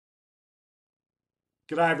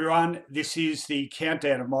G'day everyone, this is the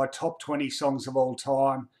countdown of my top 20 songs of all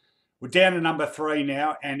time. We're down to number 3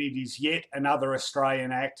 now, and it is yet another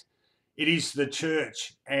Australian act. It is The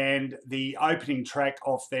Church, and the opening track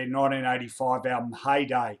off their 1985 album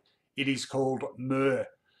Heyday. It is called MYRRH.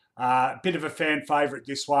 A bit of a fan favourite,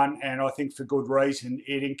 this one, and I think for good reason.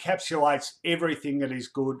 It encapsulates everything that is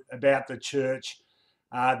good about The Church.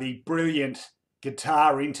 The brilliant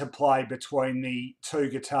guitar interplay between the two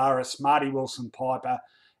guitarists, Marty Wilson-Piper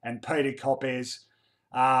and Peter Koppes,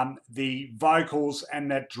 the vocals and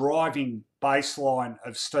that driving bass line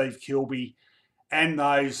of Steve Kilbey, and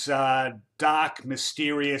those dark,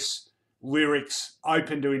 mysterious lyrics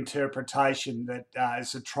open to interpretation that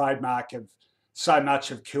is a trademark of so much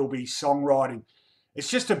of Kilbey's songwriting. It's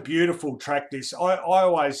just a beautiful track, this. I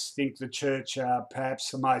always think The Church are perhaps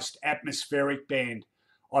the most atmospheric band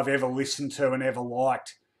I've ever listened to and ever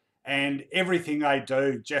liked. And everything they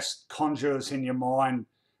do just conjures in your mind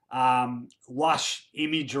lush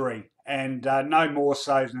imagery, and no more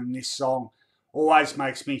so than this song. Always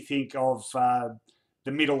makes me think of the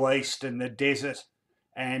Middle East and the desert.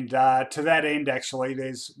 And to that end, actually,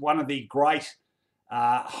 there's one of the great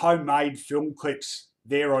homemade film clips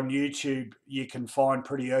there on YouTube you can find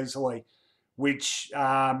pretty easily, which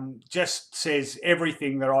just says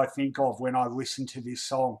everything that I think of when I listen to this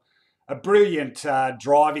song. A brilliant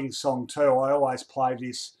driving song too. I always play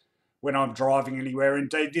this when I'm driving anywhere.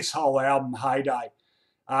 Indeed, this whole album, Heyday,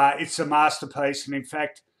 it's a masterpiece, and in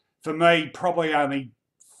fact, for me, probably only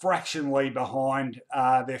fractionally behind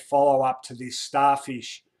their follow-up to this,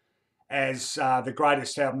 Starfish, as the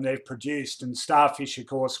greatest album they've produced. And Starfish, of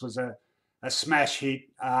course, was a smash hit,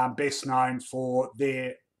 best known for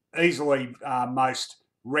their easily most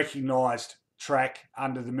recognised track,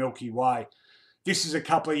 Under the Milky Way. This is a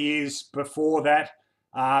couple of years before that.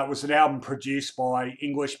 It was an album produced by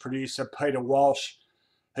English producer Peter Walsh,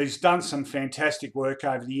 who's done some fantastic work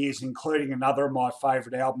over the years, including another of my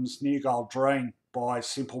favourite albums, New Gold Dream by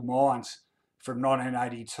Simple Minds from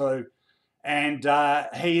 1982. And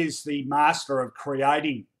he is the master of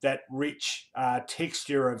creating that rich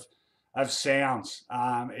texture of sounds.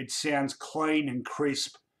 It sounds clean and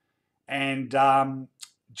crisp, and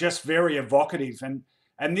just very evocative,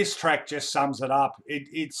 and this track just sums it up.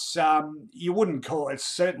 It's you wouldn't call it, it's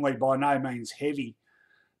certainly by no means heavy,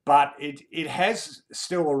 but it has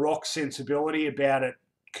still a rock sensibility about it,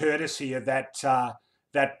 courtesy of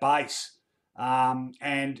that bass,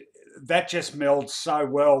 and that just melds so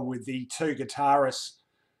well with the two guitarists.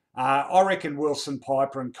 I reckon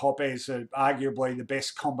Wilson-Piper and Koppes are arguably the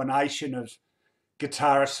best combination of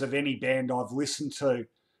guitarists of any band I've listened to.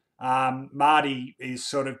 Marty is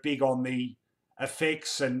sort of big on the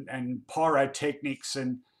effects and pyrotechnics,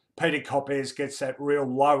 and Peter Koppes gets that real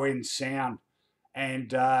low-end sound.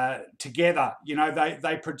 And together, you know,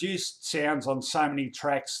 they produced sounds on so many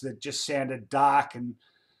tracks that just sounded dark and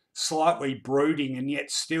slightly brooding, and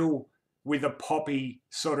yet still with a poppy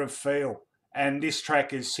sort of feel. And this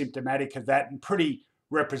track is symptomatic of that and pretty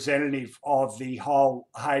representative of the whole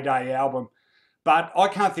Heyday album. But I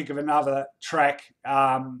can't think of another track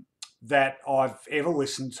that I've ever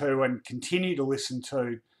listened to and continue to listen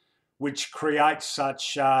to, which creates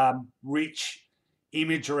such rich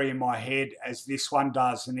imagery in my head as this one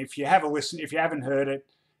does. And if you have a listen, if you haven't heard it,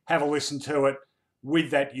 have a listen to it with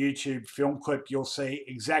that YouTube film clip. You'll see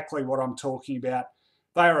exactly what I'm talking about.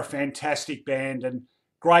 They are a fantastic band, and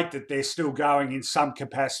great that they're still going in some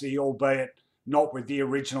capacity, albeit not with the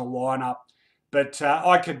original lineup. But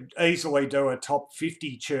I could easily do a top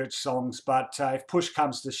 50 Church songs, but if push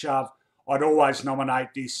comes to shove, I'd always nominate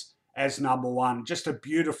this as number 1. Just a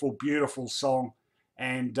beautiful, beautiful song,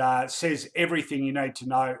 and says everything you need to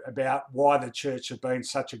know about why The Church have been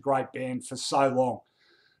such a great band for so long.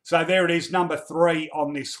 So there it is, number 3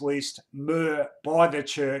 on this list, MYRRH by The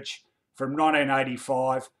Church from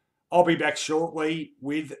 1985. I'll be back shortly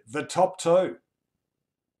with the top 2.